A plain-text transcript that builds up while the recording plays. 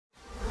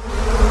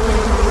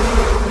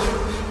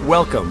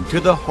Welcome to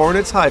the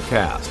Hornets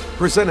Hivecast,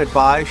 presented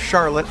by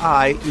Charlotte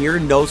Eye, Ear,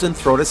 Nose, and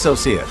Throat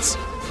Associates,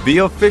 the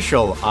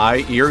official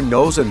eye, ear,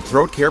 nose, and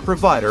throat care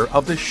provider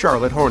of the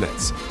Charlotte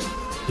Hornets.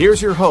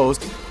 Here's your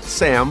host,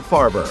 Sam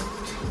Farber.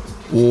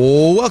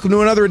 Welcome to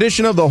another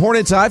edition of the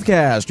Hornets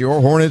Hivecast, your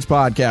Hornets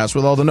podcast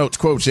with all the notes,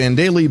 quotes, and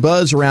daily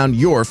buzz around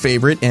your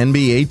favorite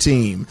NBA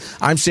team.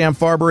 I'm Sam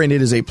Farber, and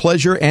it is a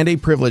pleasure and a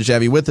privilege to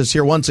have you with us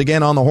here once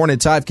again on the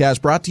Hornets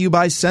Hivecast, brought to you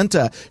by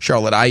Senta,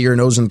 Charlotte Eye, Ear,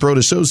 Nose, and Throat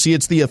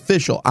Associates, the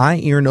official eye,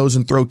 ear, nose,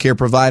 and throat care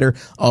provider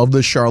of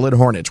the Charlotte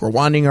Hornets. We're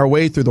winding our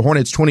way through the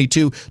Hornets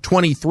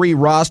 22-23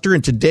 roster,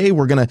 and today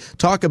we're going to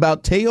talk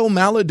about Theo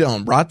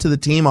Maledon, brought to the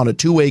team on a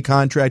two-way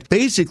contract,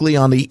 basically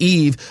on the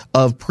eve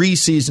of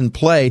preseason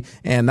play.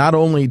 And not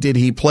only did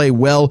he play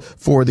well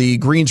for the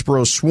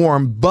Greensboro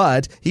Swarm,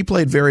 but he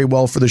played very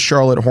well for the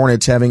Charlotte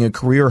Hornets, having a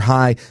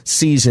career-high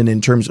season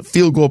in terms of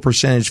field goal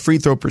percentage, free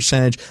throw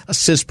percentage,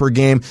 assists per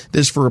game.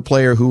 This for a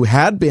player who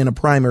had been a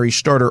primary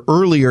starter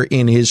earlier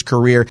in his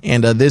career,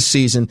 and this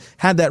season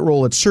had that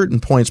role at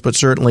certain points, but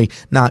certainly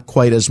not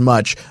quite as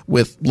much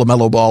with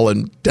LaMelo Ball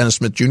and Dennis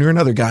Smith Jr. and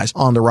other guys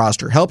on the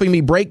roster. Helping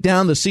me break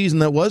down the season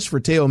that was for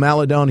Theo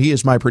Maledon, he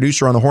is my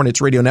producer on the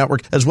Hornets Radio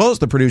Network, as well as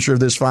the producer of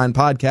this fine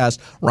podcast,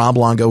 Rob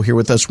Longo, here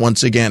with us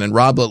once again. And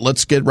Rob,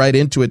 let's get right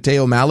into it.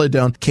 Theo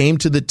Maledon came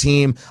to the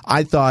team,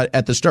 I thought,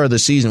 at the start of the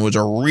season was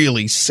a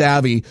really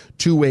savvy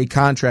two-way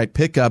contract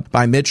pickup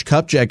by Mitch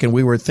Kupchak, and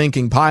we were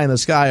thinking pie in the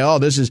sky, oh,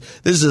 this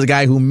is a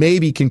guy who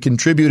maybe can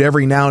contribute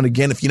every now and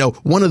again. If,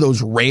 one of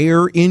those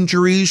rare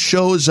injuries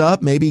shows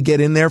up, maybe get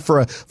in there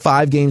for a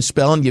 5-game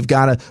spell, and you've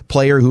got a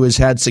player who has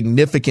had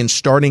significant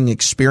starting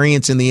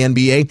experience in the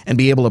NBA and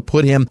be able to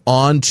put him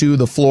onto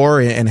the floor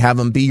and have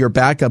him be your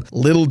backup.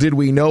 Little did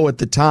we know at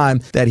the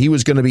time that he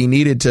was going to be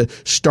needed to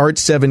start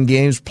 7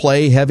 games,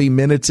 play heavy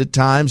minutes at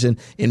times, and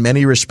in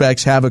many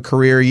respects have a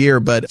career year.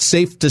 But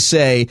safe to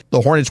say, the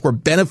Hornets were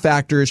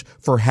benefactors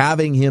for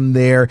having him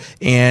there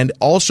and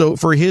also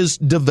for his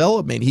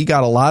development. He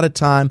got a lot of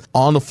time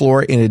on the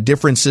floor in a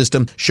different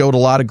system, showed a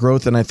lot of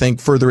growth, and I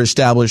think further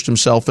established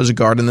himself as a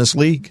guard in this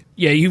league.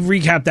 Yeah, you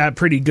recapped that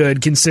pretty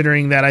good,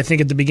 considering that I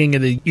think at the beginning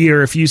of the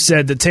year, if you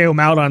said that Theo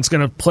Maledon's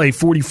going to play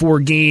 44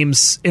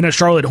 games in a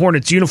Charlotte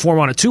Hornets uniform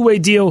on a two-way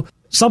deal,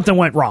 something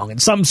went wrong,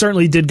 and something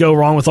certainly did go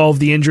wrong with all of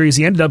the injuries.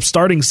 He ended up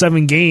starting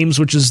 7 games,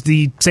 which is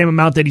the same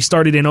amount that he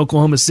started in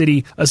Oklahoma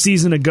City a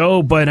season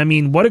ago. But, I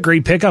mean, what a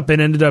great pickup it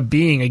ended up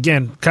being.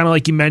 Again, kind of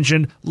like you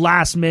mentioned,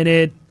 last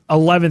minute,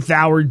 11th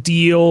hour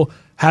deal,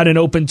 had an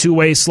open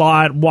two-way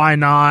slot. Why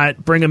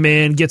not? Bring him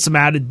in, get some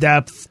added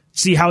depth,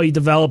 see how he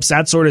develops,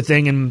 that sort of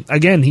thing. And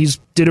again, he's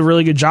did a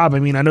really good job. I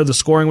mean, I know the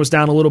scoring was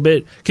down a little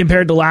bit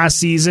compared to last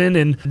season,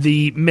 and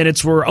the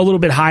minutes were a little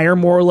bit higher,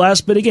 more or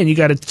less. But again, you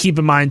got to keep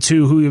in mind,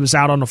 too, who he was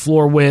out on the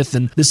floor with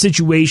and the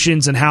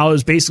situations and how it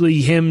was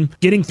basically him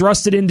getting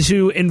thrusted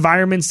into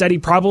environments that he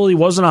probably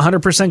wasn't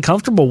 100%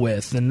 comfortable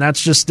with. And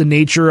that's just the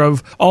nature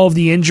of all of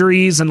the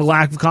injuries and the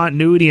lack of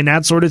continuity and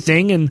that sort of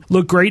thing, and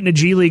looked great in the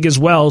G League as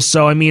well.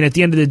 So, I mean, at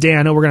the end of the day,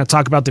 I know we're going to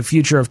talk about the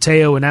future of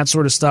Theo and that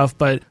sort of stuff,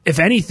 but if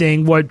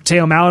anything, what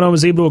Theo Maledon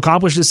was able to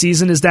accomplish this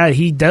season is that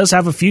he does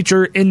have a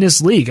future in this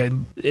league.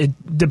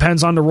 It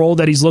depends on the role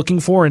that he's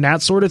looking for and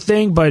that sort of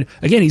thing. But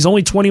again, he's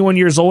only 21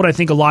 years old. I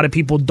think a lot of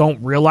people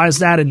don't realize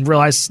that and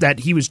realize that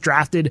he was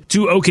drafted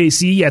to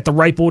OKC at the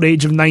ripe old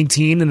age of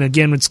 19. And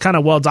again, it's kind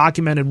of well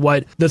documented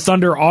what the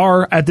Thunder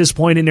are at this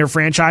point in their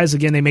franchise.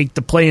 Again, they make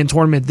the play-in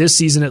tournament this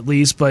season at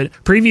least, but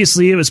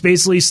previously it was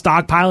basically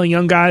stockpiling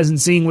young guys and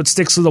seeing what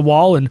sticks to the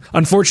wall. And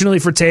unfortunately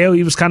for Theo,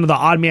 he was kind of the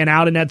odd man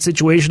out in that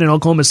situation in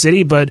Oklahoma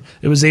City, but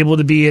it was able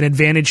to be an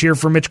advantage here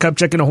for Mitch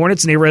Kupchak and the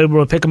Hornets, and they were able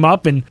to pick him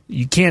up. And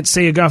you can't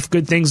say enough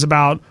good things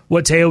about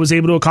what Theo was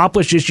able to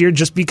accomplish this year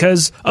just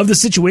because of the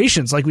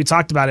situations like we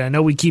talked about it. I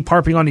know we keep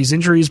harping on these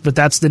injuries, but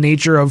that's the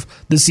nature of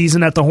the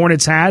season that the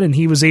Hornets had, and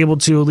he was able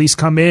to at least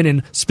come in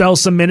and spell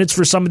some minutes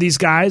for some of these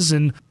guys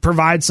and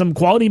provide some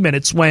quality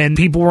minutes when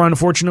people were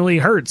unfortunately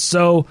hurt.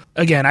 So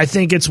again, I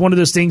think it's one of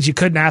those things you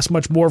couldn't ask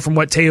much more from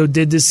what Theo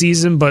did this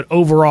season, but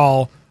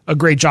overall, a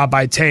great job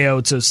by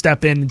Theo to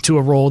step into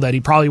a role that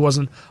he probably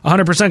wasn't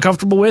 100%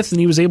 comfortable with, and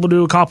he was able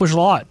to accomplish a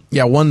lot.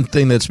 Yeah, one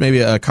thing that's maybe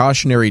a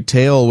cautionary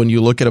tale when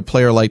you look at a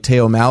player like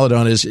Theo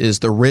Maledon is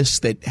the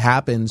risk that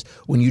happens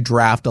when you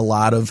draft a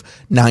lot of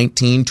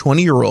 19,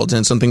 20-year-olds,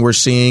 and something we're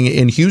seeing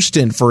in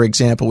Houston, for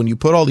example. When you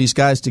put all these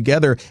guys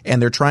together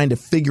and they're trying to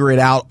figure it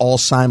out all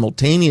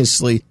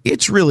simultaneously,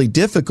 it's really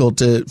difficult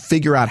to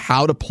figure out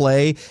how to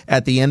play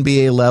at the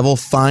NBA level,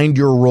 find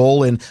your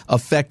role, and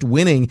affect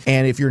winning.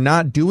 And if you're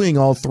not doing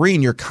all three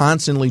and you're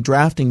constantly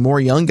drafting more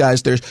young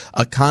guys, there's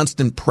a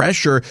constant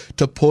pressure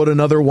to put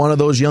another one of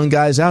those young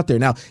guys out there.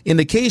 Now, in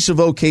the case of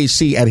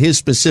OKC, at his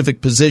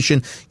specific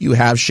position, you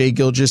have Shai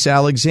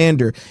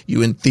Gilgeous-Alexander.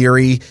 You, in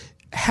theory,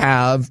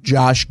 have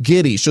Josh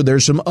Giddey. So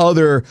there's some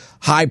other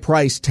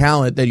high-priced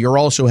talent that you're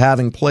also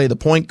having play the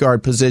point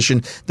guard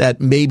position that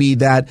maybe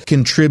that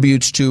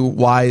contributes to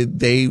why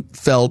they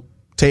felt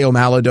Theo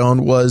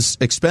Maledon was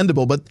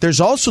expendable. But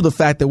there's also the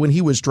fact that when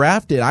he was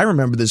drafted, I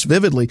remember this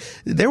vividly,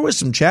 there was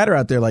some chatter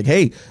out there like,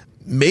 hey,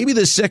 maybe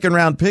the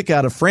second-round pick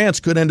out of France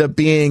could end up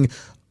being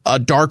a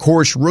dark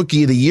horse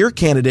rookie of the year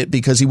candidate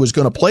because he was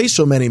going to play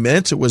so many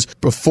minutes. It was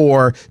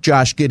before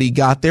Josh Giddey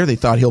got there. They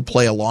thought he'll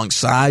play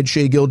alongside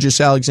Shai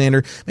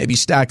Gilgeous-Alexander, maybe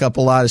stack up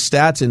a lot of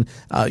stats. And,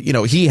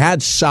 he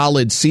had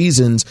solid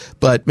seasons,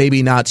 but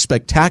maybe not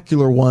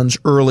spectacular ones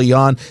early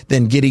on.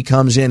 Then Giddey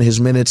comes in,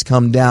 his minutes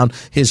come down,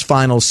 his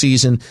final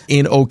season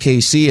in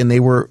OKC, and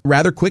they were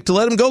rather quick to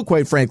let him go,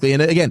 quite frankly.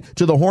 And again,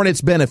 to the Hornets'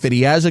 benefit,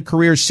 he has a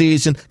career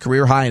season,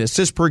 career high in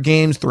assists per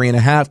game,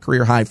 3.5,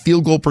 career high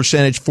field goal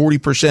percentage,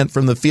 40%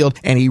 from the field,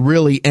 and he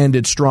really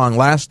ended strong.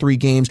 Last 3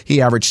 games,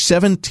 he averaged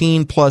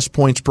 17 plus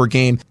points per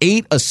game,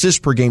 8 assists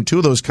per game. 2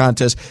 of those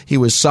contests, he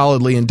was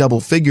solidly in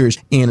double figures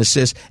in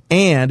assists,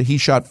 and he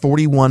shot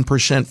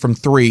 41% from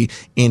 3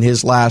 in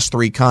his last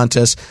 3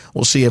 contests.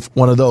 We'll see if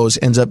one of those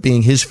ends up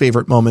being his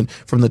favorite moment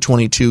from the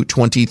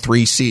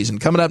 22-23 season.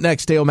 Coming up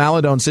next, Theo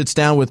Maledon sits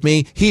down with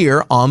me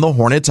here on the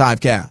Hornets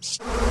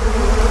Hivecast.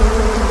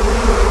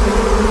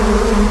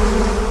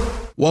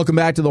 Welcome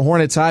back to the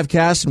Hornets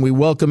Hivecast, and we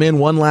welcome in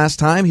one last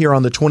time here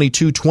on the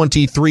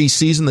 22-23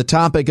 season. The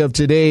topic of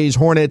today's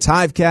Hornets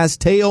Hivecast,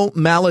 Theo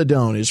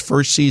Maledon, his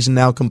first season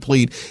now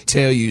complete.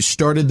 Theo, you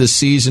started the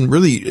season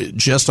really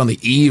just on the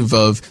eve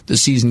of the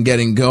season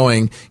getting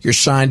going. You're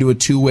signed to a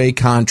 2-way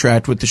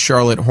contract with the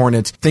Charlotte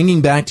Hornets.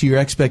 Thinking back to your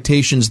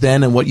expectations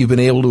then and what you've been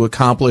able to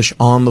accomplish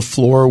on the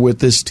floor with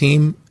this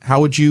team, how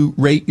would you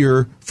rate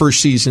your first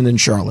season in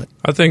Charlotte?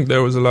 I think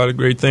there was a lot of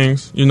great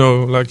things.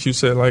 Like you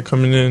said, like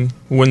coming in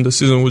when the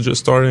season was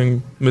just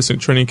starting, missing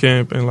training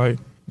camp, and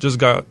just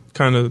got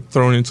kind of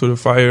thrown into the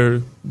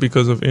fire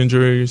because of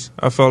injuries.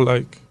 I felt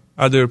like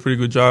I did a pretty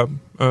good job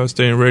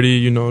staying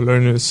ready,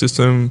 learning the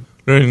system,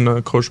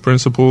 learning coach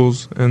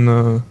principles,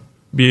 and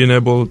being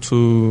able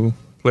to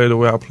play the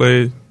way I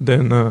played.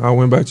 Then I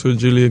went back to the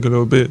G League a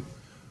little bit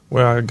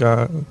where I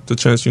got the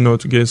chance, to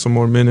get some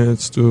more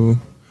minutes, to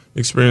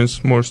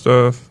experience more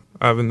stuff,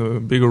 having a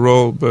bigger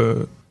role,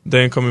 but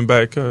then coming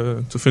back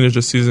to finish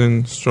the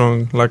season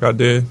strong like I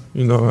did,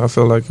 I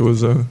felt like it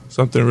was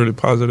something really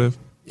positive.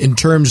 In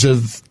terms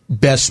of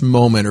best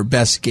moment or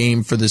best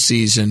game for the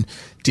season,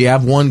 do you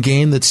have one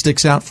game that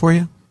sticks out for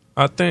you?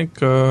 I think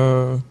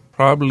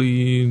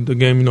probably the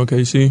game in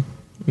OKC,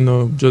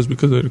 just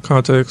because of the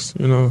context,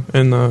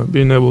 and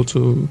being able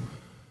to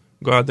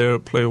go out there,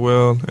 play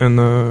well,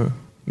 and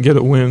get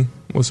a win.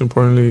 Most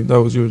importantly,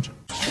 that was huge.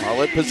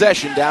 Charlotte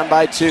possession, down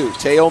by 2.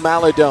 Theo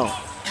Maledon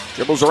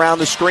dribbles around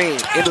the screen,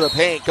 into the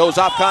paint, goes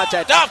off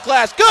contact, off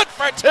glass, good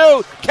for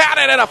 2,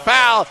 counted, and a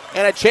foul,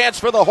 and a chance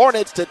for the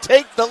Hornets to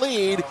take the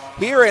lead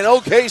here in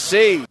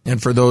OKC.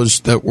 And for those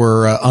that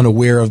were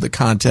unaware of the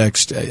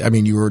context,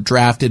 you were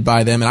drafted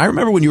by them, and I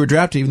remember when you were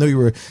drafted, even though you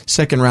were a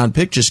second-round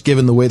pick, just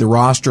given the way the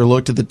roster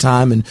looked at the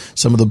time and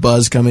some of the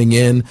buzz coming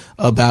in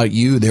about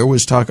you, there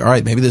was talk, all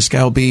right, maybe this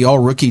guy will be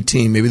all-rookie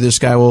team, maybe this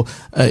guy will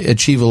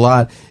achieve a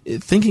lot.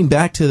 Thinking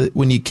back to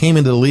when you came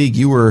into the league,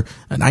 you were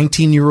a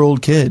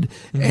 19-year-old kid,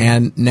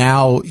 and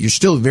now you're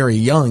still very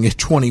young at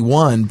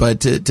 21,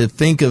 but to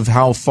think of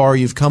how far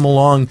you've come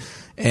along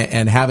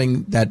and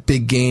having that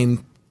big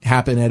game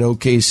happen at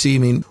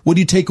OKC, what do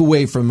you take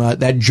away from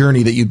that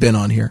journey that you've been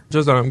on here?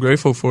 Just that I'm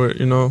grateful for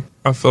it,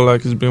 I feel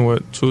like it's been,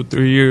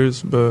 2-3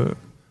 years, but I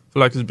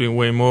feel like it's been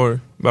way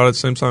more. But at the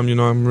same time,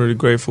 I'm really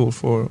grateful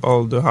for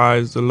all the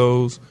highs, the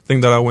lows,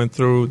 things that I went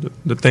through,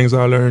 the things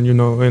I learned,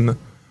 and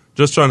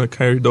just trying to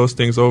carry those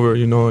things over,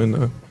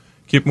 and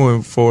keep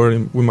moving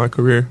forward with my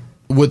career.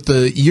 With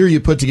the year you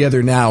put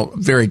together now,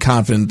 very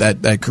confident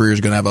that that career is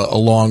going to have a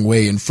long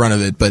way in front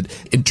of it. But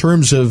in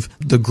terms of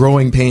the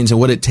growing pains and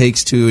what it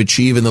takes to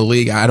achieve in the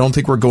league, I don't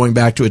think we're going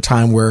back to a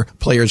time where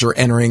players are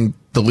entering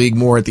the league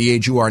more at the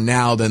age you are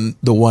now than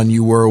the one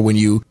you were when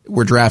you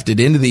were drafted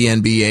into the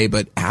NBA.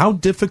 But how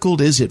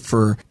difficult is it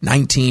for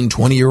 19,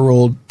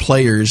 20-year-old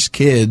players,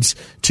 kids,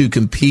 to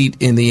compete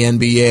in the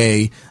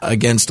NBA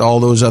against all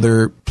those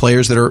other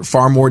players that are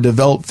far more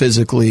developed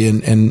physically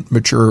and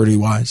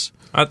maturity-wise?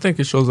 I think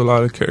it shows a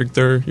lot of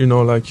character,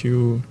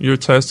 you're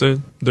tested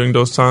during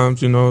those times,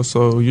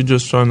 so you're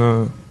just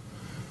trying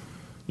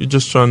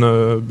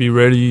to be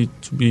ready,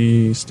 to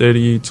be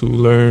steady, to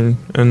learn,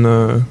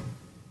 and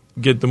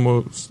get the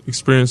most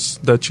experience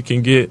that you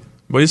can get.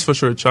 But it's for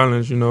sure a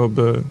challenge,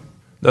 but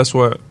that's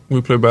what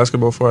we play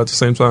basketball for. At the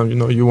same time,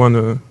 you want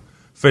to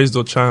face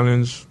the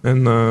challenge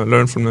and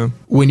learn from them.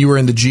 When you were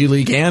in the G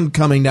League and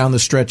coming down the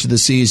stretch of the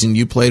season,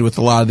 you played with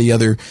a lot of the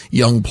other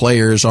young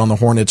players on the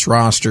Hornets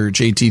roster,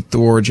 JT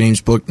Thor, James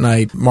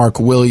Bouknight, Mark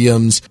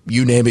Williams,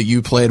 you name it,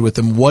 you played with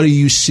them. What do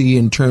you see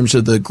in terms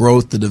of the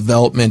growth, the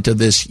development of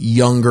this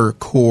younger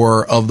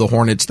core of the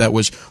Hornets that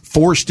was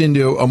forced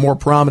into a more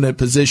prominent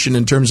position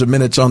in terms of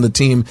minutes on the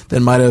team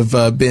than might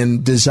have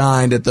been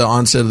designed at the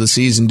onset of the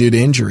season due to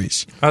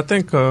injuries? I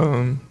think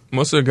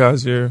most of the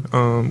guys here,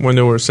 when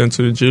they were sent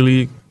to the G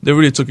League, they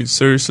really took it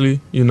seriously.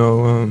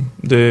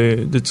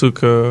 They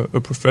took a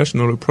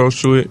professional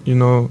approach to it.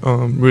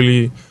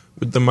 Really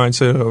with the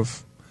mindset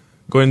of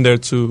going there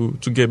to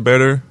get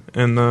better.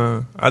 And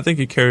I think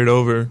it carried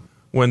over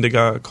when they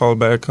got called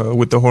back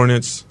with the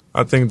Hornets.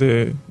 I think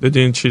they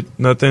didn't cheat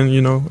nothing,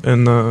 you know,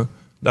 and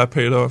that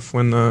paid off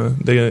when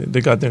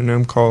they got their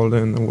name called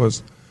and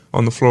was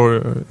on the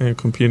floor and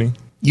competing.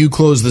 You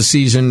closed the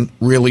season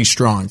really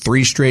strong.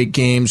 3 straight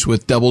games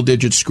with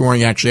double-digit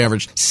scoring, actually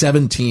averaged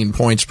 17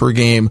 points per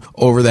game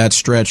over that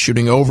stretch,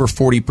 shooting over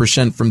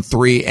 40% from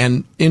 3.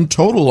 And in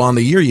total on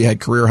the year, you had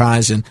career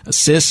highs in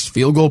assists,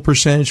 field goal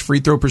percentage, free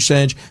throw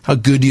percentage. How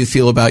good do you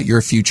feel about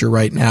your future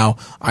right now,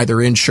 either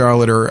in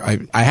Charlotte or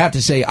I have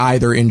to say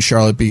either in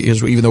Charlotte,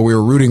 because even though we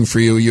were rooting for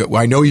you,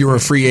 I know you're a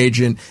free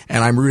agent,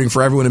 and I'm rooting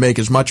for everyone to make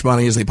as much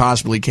money as they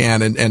possibly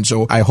can. And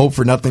so I hope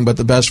for nothing but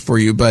the best for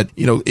you. But,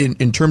 you know,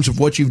 in terms of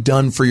what you've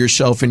done for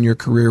yourself in your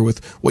career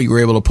with what you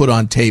were able to put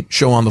on tape,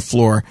 show on the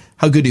floor,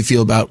 how good do you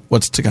feel about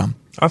what's to come?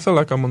 I feel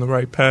like I'm on the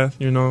right path,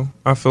 you know.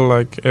 I feel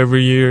like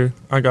every year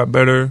I got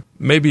better.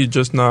 Maybe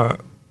just not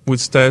with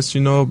stats,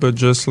 you know, but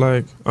just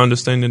like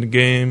understanding the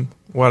game,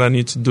 what I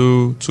need to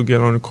do to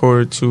get on the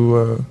court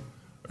to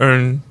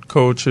earn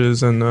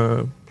coaches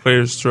and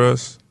players'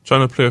 trust,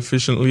 trying to play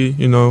efficiently,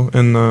 you know,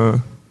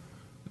 and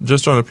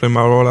just trying to play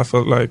my role. I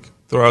felt like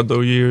throughout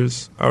those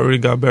years I really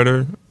got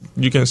better.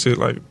 You can see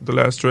like the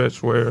last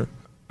stretch where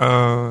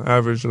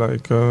average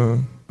like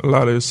a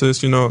lot of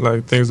assists, you know,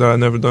 like things that I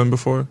never done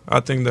before.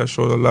 I think that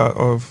showed a lot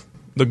of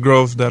the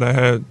growth that I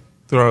had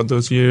throughout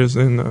those years,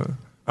 and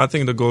I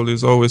think the goal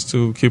is always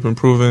to keep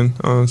improving,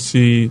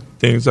 see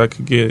things I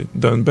could get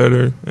done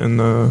better,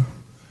 and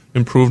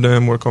improve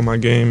them, work on my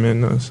game,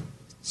 and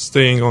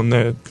staying on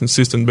that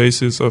consistent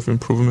basis of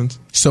improvement.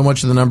 So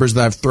much of the numbers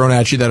that I've thrown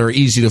at you that are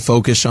easy to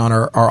focus on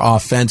are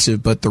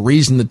offensive, but the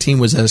reason the team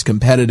was as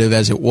competitive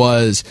as it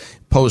was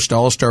post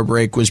All-Star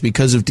break was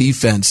because of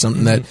defense,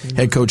 something that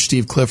head coach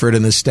Steve Clifford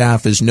and the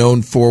staff is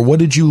known for. What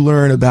did you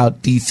learn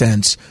about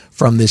defense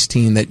from this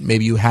team that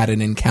maybe you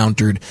hadn't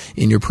encountered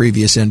in your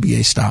previous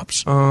NBA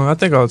stops? I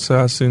think I would say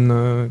I've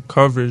seen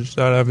coverage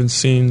that I haven't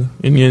seen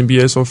in the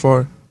NBA so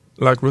far.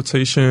 Like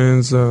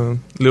rotations,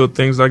 little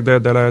things like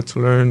that I had to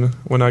learn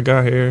when I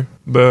got here.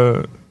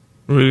 But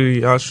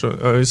really,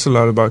 it's a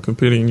lot about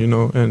competing, you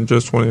know, and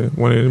just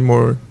wanting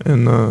more.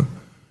 And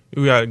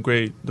we had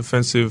great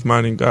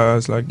defensive-minded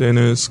guys like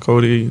Dennis,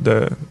 Cody,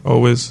 that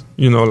always,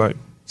 you know, like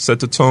set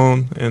the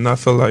tone. And I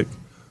feel like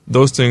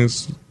those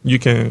things you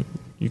can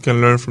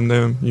learn from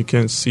them. You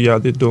can see how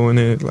they're doing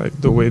it, like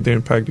the way they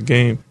impact the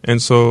game.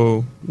 And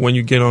so when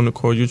you get on the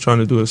court, you're trying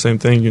to do the same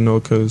thing, you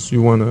know, because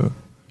you want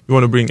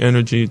to bring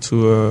energy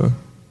to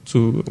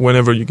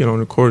whenever you get on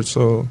the court.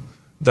 So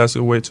that's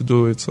a way to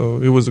do it.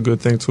 So it was a good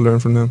thing to learn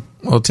from them.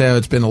 Well, Theo,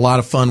 it's been a lot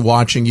of fun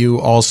watching you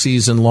all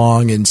season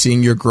long and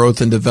seeing your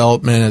growth and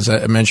development. As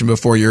I mentioned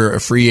before, you're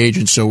a free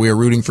agent, so we are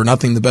rooting for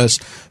nothing the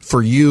best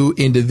for you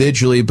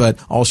individually, but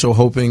also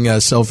hoping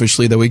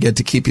selfishly that we get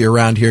to keep you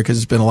around here, because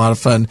it's been a lot of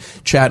fun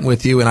chatting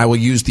with you. And I will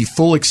use the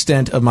full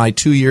extent of my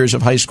 2 years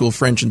of high school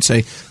French and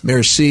say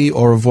merci,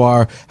 au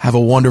revoir, have a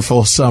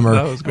wonderful summer.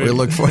 That was great. We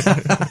look forward.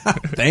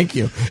 Thank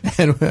you.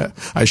 And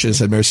I should have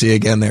said merci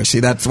again there.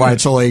 See, that's why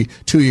it's only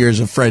 2 years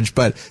of French.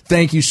 But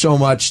thank you so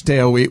much,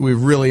 Theo. We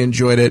really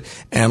enjoyed it,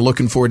 and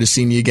looking forward to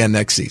seeing you again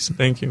next season.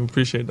 Thank you.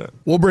 Appreciate that.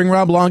 We'll bring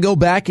Rob Longo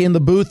back in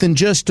the booth in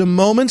just a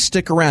moment.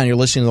 Stick around. You're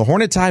listening to the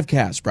Hornets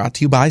Hivecast, brought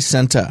to you by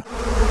Senta.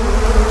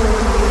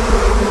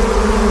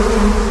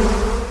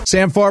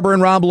 Sam Farber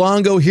and Rob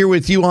Longo here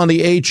with you on the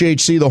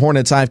HHC, the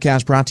Hornets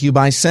Hivecast, brought to you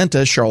by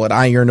Senta, Charlotte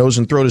Eye, Ear, Nose,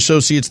 and Throat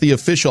Associates, the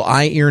official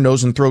eye, ear,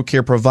 nose, and throat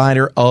care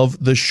provider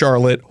of the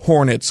Charlotte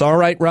Hornets. All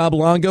right, Rob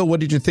Longo, what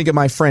did you think of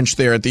my French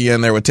there at the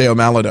end there with Theo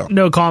Maledon?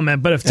 No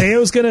comment, but if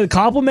Theo's going to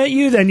compliment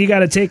you, then you got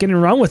to take it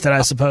and run with it,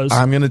 I suppose.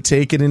 I'm going to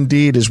take it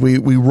indeed as we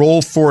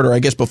roll forward, or I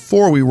guess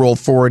before we roll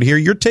forward here,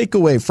 your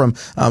takeaway from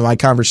my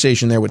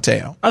conversation there with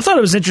Theo. I thought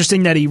it was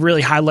interesting that he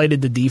really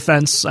highlighted the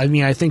defense. I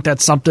mean, I think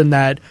that's something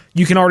that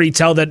you can already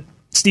tell that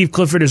Steve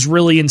Clifford has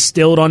really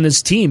instilled on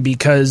his team,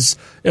 because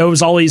it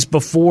was always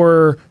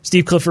before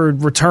Steve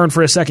Clifford returned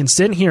for a second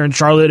stint here in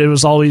Charlotte, it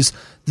was always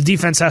the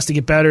defense has to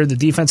get better, the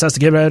defense has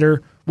to get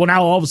better. Well,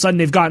 now all of a sudden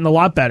they've gotten a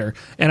lot better.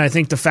 And I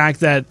think the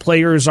fact that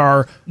players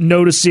are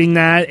noticing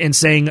that and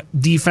saying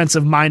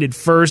defensive-minded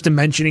first and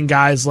mentioning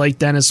guys like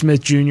Dennis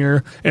Smith Jr.,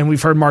 and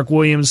we've heard Mark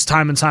Williams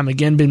time and time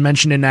again been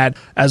mentioning that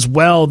as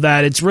well,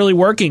 that it's really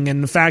working.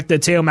 And the fact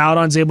that Theo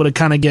Maledon's able to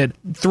kind of get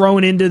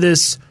thrown into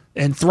this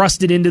and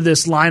thrusted into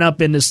this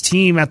lineup and this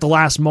team at the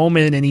last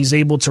moment, and he's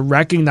able to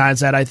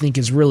recognize that, I think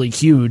is really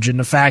huge. And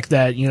the fact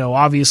that, you know,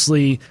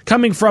 obviously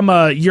coming from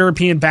a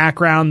European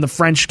background, the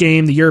French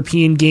game, the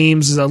European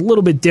games is a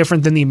little bit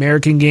different than the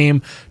American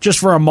game, just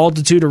for a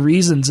multitude of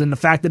reasons. And the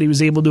fact that he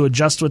was able to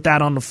adjust with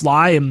that on the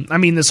fly. And I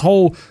mean, this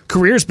whole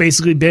career's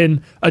basically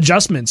been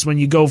adjustments when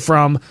you go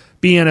from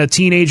being a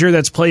teenager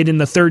that's played in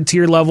the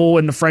third-tier level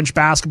in the French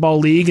basketball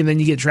league, and then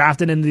you get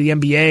drafted into the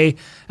NBA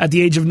at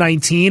the age of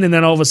 19, and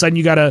then all of a sudden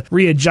you got to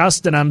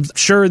readjust. And I'm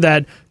sure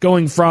that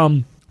going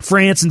from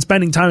France and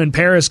spending time in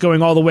Paris,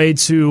 going all the way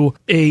to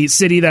a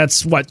city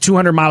that's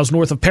 200 miles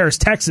north of Paris,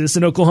 Texas,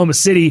 and Oklahoma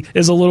City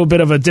is a little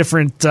bit of a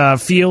different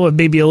feel and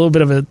maybe a little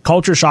bit of a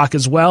culture shock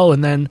as well.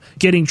 And then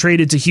getting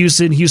traded to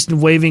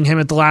Houston waiving him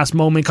at the last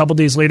moment, a couple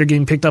days later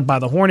getting picked up by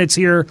the Hornets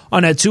here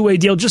on that two-way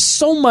deal. Just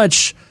so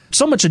much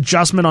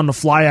adjustment on the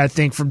fly, I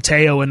think, from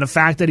Theo, and the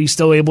fact that he's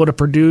still able to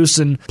produce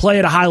and play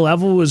at a high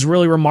level is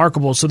really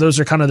remarkable. So those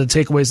are kind of the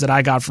takeaways that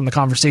I got from the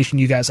conversation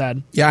you guys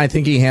had. Yeah, I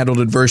think he handled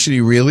adversity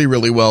really,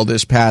 really well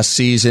this past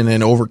season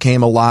and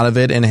overcame a lot of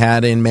it and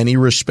had, in many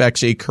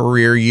respects, a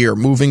career year.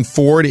 Moving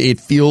forward,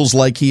 it feels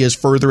like he has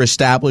further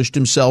established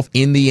himself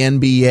in the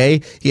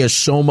NBA. He has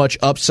so much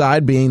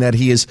upside, being that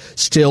he is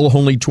still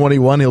only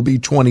 21. He'll be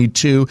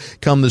 22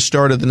 come the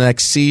start of the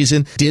next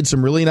season. Did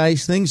some really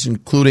nice things,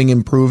 including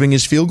improving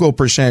his field goal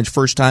percentage.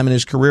 First time in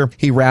his career,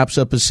 he wraps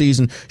up a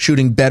season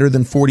shooting better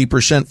than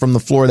 40% from the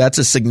floor. That's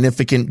a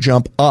significant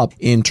jump up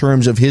in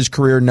terms of his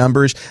career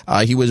numbers.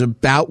 He was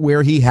about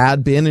where he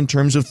had been in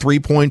terms of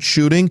three-point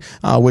shooting,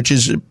 which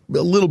is a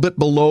little bit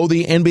below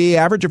the NBA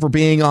average, if we're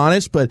being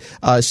honest, but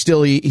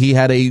still he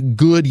had a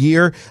good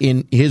year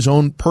in his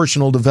own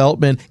personal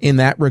development in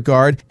that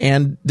regard.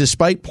 And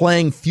despite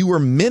playing fewer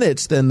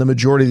minutes than the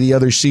majority of the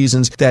other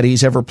seasons that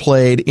he's ever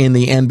played in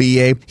the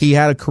NBA, he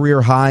had a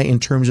career high in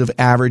terms of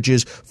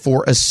averages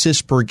for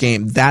assists per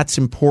game. That's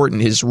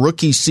important. His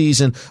rookie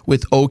season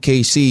with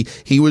OKC,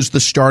 he was the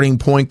starting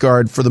point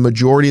guard for the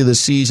majority of the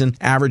season,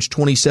 averaged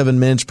 27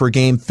 minutes per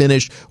game,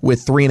 finished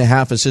with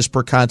 3.5 assists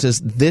per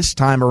contest. This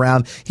time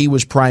around, he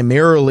was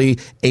primarily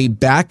a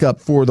backup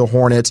for the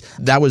Hornets.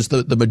 That was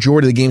the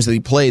majority of the games that he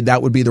played.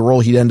 That would be the role.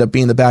 He'd end up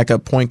being the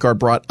backup point guard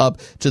brought up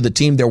to the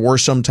team. There were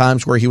some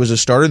times where he was a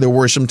starter. There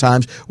were some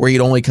times where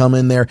he'd only come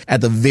in there at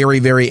the very,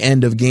 very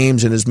end of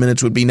games and his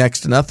minutes would be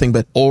next to nothing.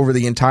 But over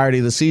the entirety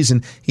of the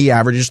season, he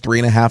averages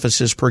 3.5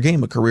 assists per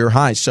game, a career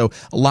high. So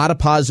a lot of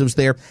positives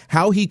there.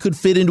 How he could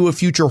fit into a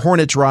future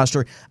Hornets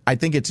roster, I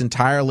think it's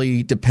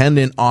entirely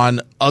dependent on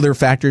other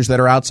factors that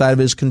are outside of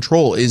his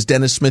control. Is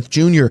Dennis Smith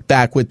Jr.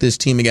 back with this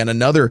team again?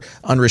 Another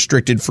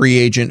unrestricted free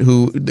agent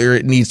who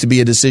there needs to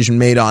be a decision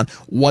made on.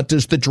 What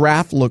does the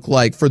draft look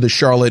like for the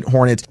Charlotte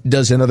Hornets?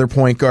 Does another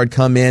point guard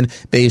come in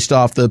based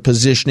off the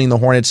positioning the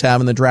Hornets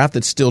have in the draft?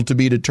 That's still to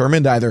be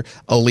determined, either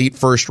elite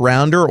first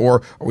rounder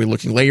or are we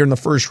looking later in the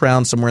first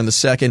round, somewhere in the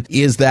second?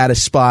 Is that a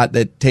spot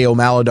that Theo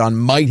Maledon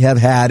might have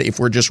had if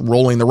we're just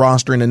rolling the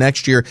roster into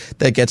next year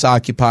that gets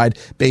occupied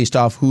based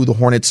off who the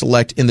Hornets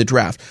select in the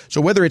draft? So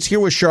whether it's here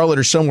with Charlotte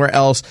or somewhere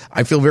else,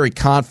 I feel very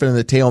confident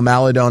that Theo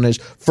Maledon has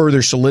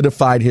further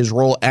solidified his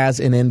role as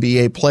an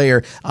NBA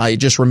player. It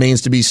just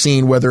remains to be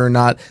seen whether or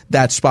not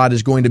that spot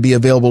is going to be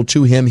available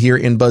to him here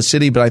in Buzz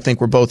City, but I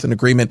think we're both in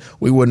agreement.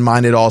 We wouldn't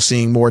mind at all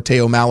seeing more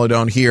Theo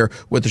Maledon here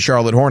with the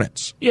Charlotte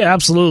Hornets. Yeah,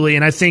 absolutely.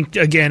 And I think,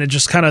 again, it's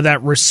just kind of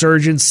that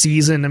resurgence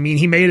season. I mean,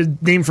 he made a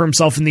name for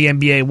himself in the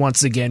NBA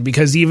once again,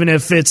 because even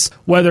if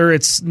whether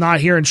it's not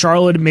here in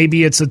Charlotte,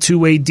 maybe it's a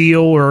two-way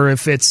deal, or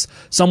if it's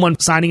someone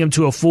signing him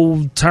to a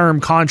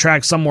full-term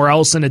contract somewhere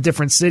else in a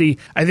different city,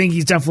 I think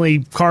he's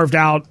definitely carved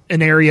out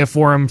an area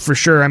for him for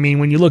sure. I mean,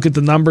 when you look at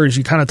the numbers,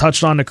 you kind of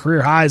touched on the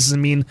career highs. I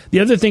mean, the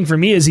other thing for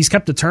me is he's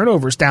kept the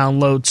turnovers down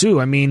low too.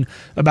 I mean,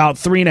 about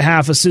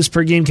 3.5 assists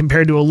per game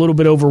compared to a little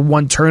bit over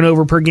 1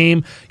 turnover per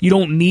game. You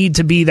don't need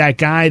to be that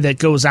guy that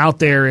goes out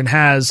there and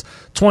has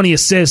 20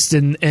 assists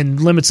and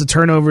limits the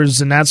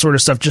turnovers and that sort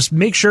of stuff. Just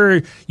make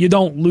sure you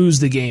don't lose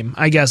the game,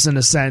 I guess, in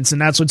a sense.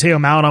 And that's what Theo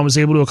Maledon was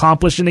able to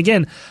accomplish. And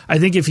again, I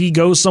think if he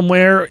goes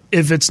somewhere,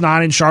 if it's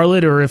not in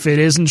Charlotte or if it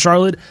is in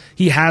Charlotte,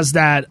 he has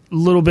that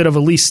little bit of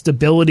at least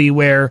stability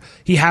where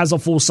he has a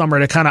full summer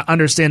to kind of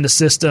understand the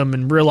system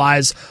and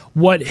realize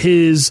what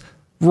his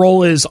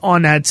role is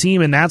on that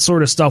team and that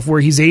sort of stuff,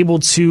 where he's able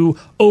to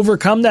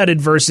overcome that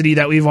adversity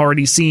that we've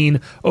already seen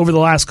over the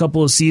last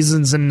couple of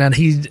seasons, and that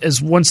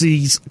once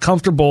he's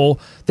comfortable,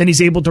 then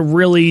he's able to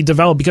really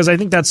develop. Because I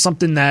think that's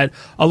something that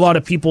a lot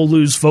of people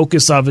lose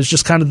focus of, is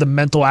just kind of the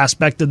mental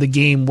aspect of the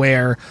game,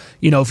 where,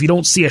 you know, if you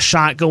don't see a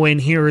shot go in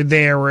here or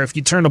there, or if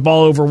you turn the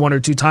ball over 1 or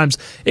 2 times,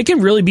 it can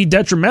really be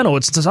detrimental.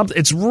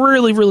 It's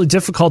really, really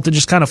difficult to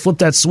just kind of flip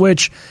that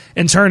switch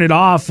and turn it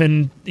off.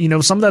 And, you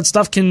know, some of that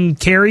stuff can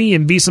carry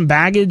and be some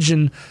baggage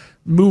and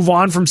move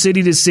on from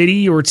city to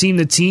city or team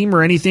to team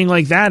or anything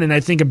like that. And I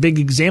think a big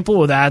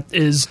example of that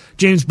is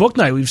James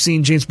Bouknight. We've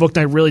seen James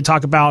Bouknight really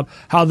talk about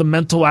how the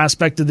mental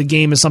aspect of the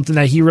game is something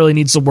that he really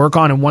needs to work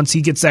on. And once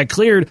he gets that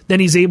cleared, then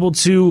he's able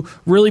to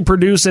really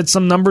produce at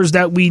some numbers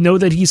that we know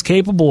that he's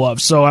capable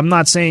of. So I'm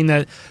not saying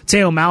that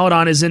Theo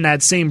Maledon is in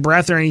that same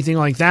breath or anything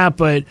like that,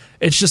 but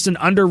it's just an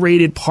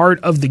underrated part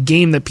of the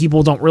game that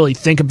people don't really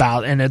think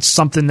about. And it's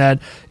something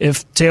that if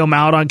Theo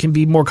Maledon can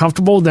be more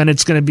comfortable, then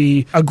it's going to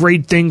be a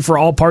great thing for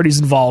all parties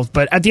involved.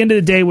 But at the end of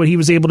the day, what he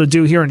was able to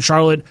do here in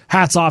Charlotte,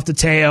 hats off to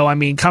Theo. I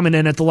mean, coming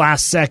in at the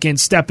last second,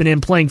 stepping in,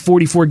 playing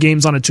 44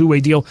 games on a two-way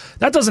deal,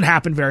 that doesn't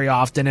happen very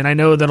often. And I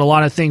know that a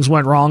lot of things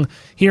went wrong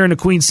here in the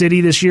Queen City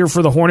this year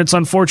for the Hornets,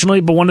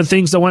 unfortunately, but one of the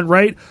things that went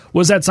right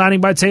was that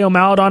signing by Theo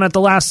Maledon at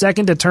the last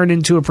second that turned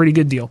into a pretty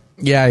good deal.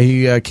 Yeah,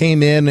 he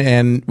came in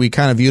and we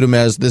kind of viewed him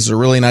as this is a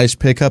really nice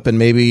pickup and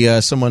maybe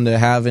someone to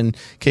have in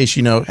case,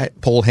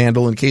 pull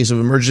handle in case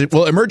of emergency.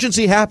 Well,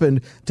 emergency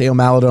happened. Theo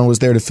Maledon was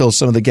there to fill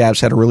some of the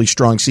gaps, had a really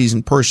strong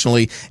season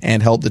personally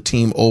and helped the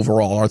team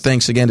overall. Our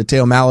thanks again to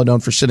Theo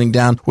Maledon for sitting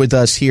down with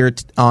us here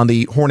on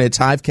the Hornets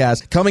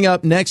Hivecast. Coming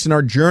up next in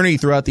our journey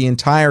throughout the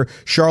entire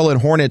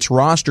Charlotte Hornets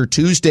roster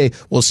Tuesday,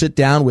 we'll sit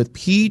down with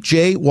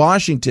P.J.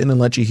 Washington and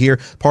let you hear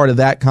part of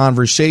that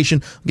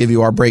conversation. We'll give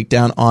you our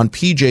breakdown on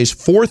P.J.'s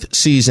fourth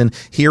season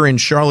here in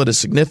Charlotte, a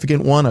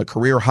significant one, a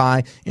career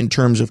high in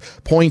terms of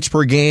points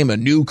per game, a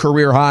new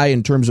career high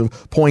in terms of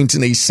points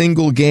in a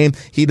single game.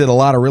 He did a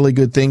lot of really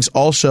good things.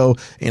 Also,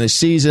 in a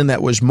season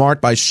that was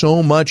marked by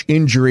so much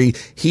injury,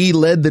 he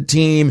led the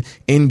team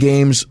in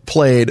games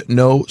played,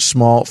 no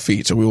small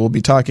feat. So we will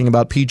be talking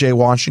about P.J.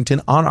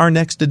 Washington on our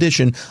next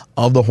edition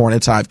of the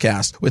Hornets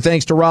Hivecast. With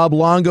thanks to Rob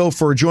Longo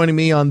for joining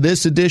me on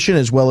this edition,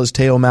 as well as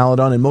Theo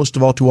Maledon, and most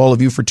of all to all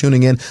of you for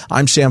tuning in.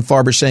 I'm Sam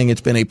Farber saying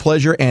it's been a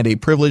pleasure and a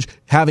privilege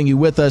having you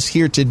with us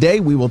here today.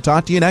 We will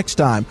talk to you next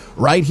time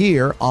right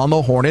here on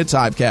the Hornets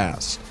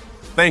Hivecast.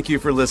 Thank you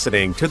for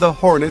listening to the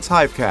Hornets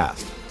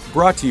Hivecast,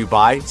 brought to you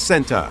by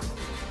Senta,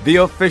 the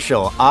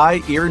official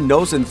eye, ear,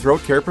 nose, and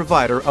throat care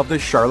provider of the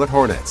Charlotte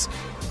Hornets.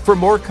 For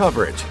more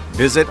coverage,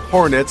 visit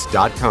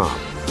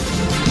hornets.com.